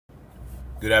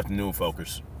Good afternoon,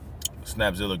 folks.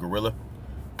 Snapzilla Gorilla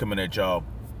coming at y'all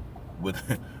with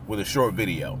with a short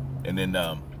video, and then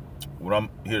what I'm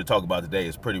here to talk about today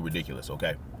is pretty ridiculous.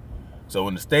 Okay, so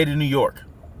in the state of New York,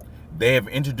 they have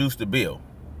introduced a bill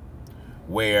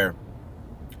where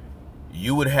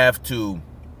you would have to,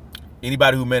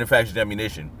 anybody who manufactures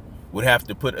ammunition would have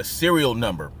to put a serial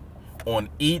number on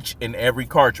each and every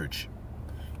cartridge,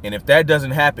 and if that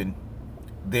doesn't happen,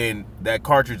 then that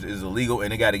cartridge is illegal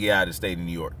and it got to get out of the state of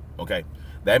New York. Okay,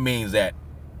 that means that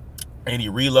any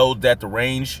reloads at the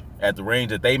range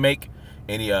that they make,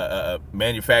 any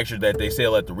manufacturer that they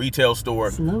sell at the retail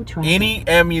store, any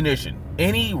ammunition,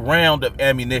 any round of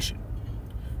ammunition,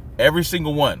 every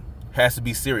single one has to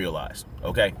be serialized.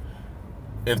 Okay,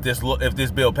 if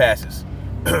this bill passes,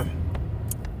 and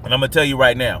I'm gonna tell you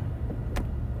right now,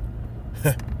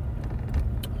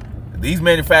 these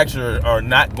manufacturers are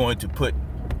not going to put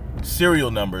serial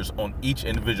numbers on each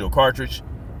individual cartridge,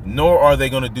 nor are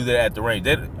they going to do that at the range.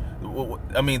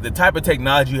 I mean, the type of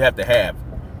technology you have to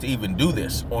even do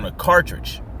this on a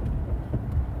cartridge,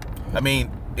 I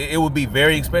mean, it would be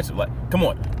very expensive. Like, come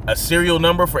on, a serial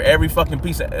number for every fucking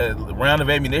piece of round of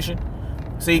ammunition.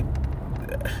 See,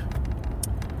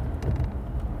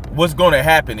 what's going to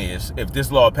happen is, if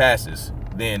this law passes,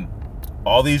 then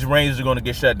all these ranges are going to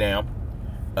get shut down.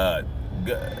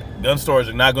 Gun stores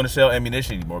are not going to sell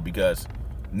ammunition anymore because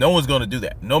no one's going to do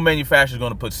that. No manufacturer is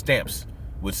going to put stamps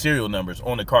with serial numbers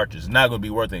on the cartridge. It's not going to be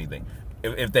worth anything.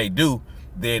 If they do,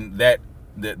 then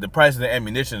the price of the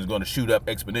ammunition is going to shoot up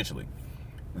exponentially.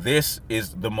 This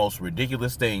is the most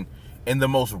ridiculous thing and the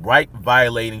most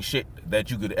right-violating shit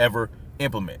that you could ever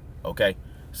implement. Okay,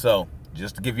 so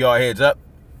just to give y'all a heads up,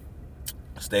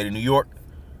 state of New York,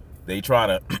 they try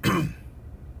to,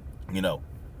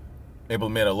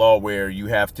 implement a law where you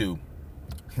have to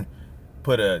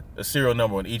put a serial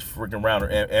number on each freaking round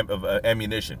of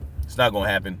ammunition. It's not going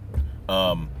to happen.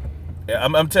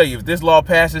 I'm telling you, if this law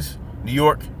passes, New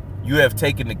York, you have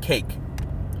taken the cake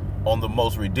on the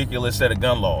most ridiculous set of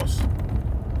gun laws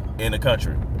in the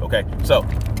country. Okay, so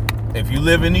if you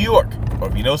live in New York, or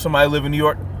if you know somebody live in New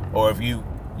York, or if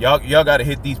y'all got to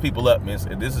hit these people up, man.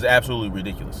 This is absolutely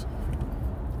ridiculous.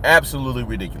 Absolutely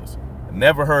ridiculous.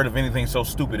 Never heard of anything so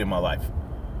stupid in my life.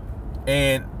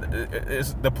 And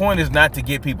the point is not to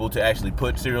get people to actually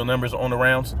put serial numbers on the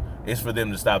rounds. It's for them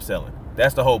to stop selling.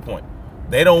 That's the whole point.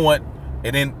 They don't want,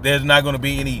 and then there's not going to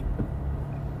be any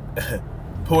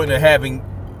point in having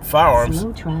firearms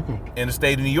in the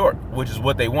state of New York, which is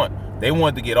what they want. They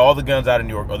want to get all the guns out of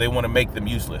New York, or they want to make them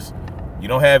useless. You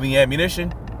don't have any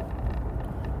ammunition,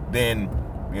 then,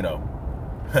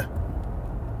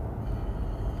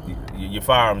 your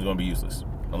firearms is going to be useless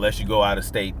unless you go out of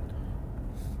state,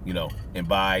 and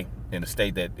buy in a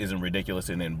state that isn't ridiculous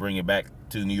and then bring it back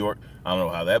to New York. I don't know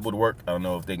how that would work. I don't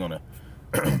know if they're going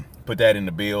to put that in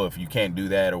the bill if you can't do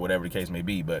that or whatever the case may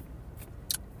be, but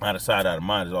out of sight, out of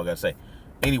mind is all I got to say.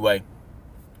 Anyway,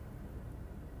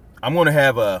 I'm going to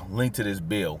have a link to this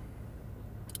bill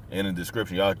in the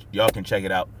description. Y'all can check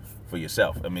it out for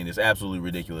yourself. I mean, it's absolutely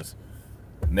ridiculous.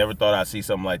 Never thought I'd see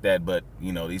something like that, but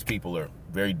these people are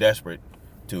very desperate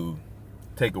to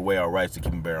take away our rights to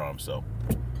keep and bear arms. So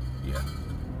yeah,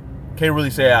 can't really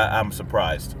say I'm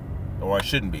surprised, or I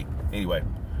shouldn't be. Anyway,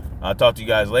 I'll talk to you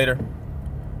guys later,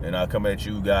 and I'll come at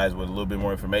you guys with a little bit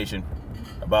more information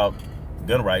about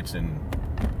gun rights and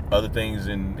other things,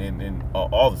 and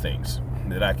all the things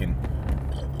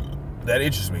that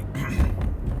interest me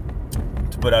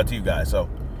to put out to you guys. So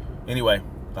anyway,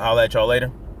 I'll holler at y'all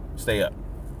later. Stay up.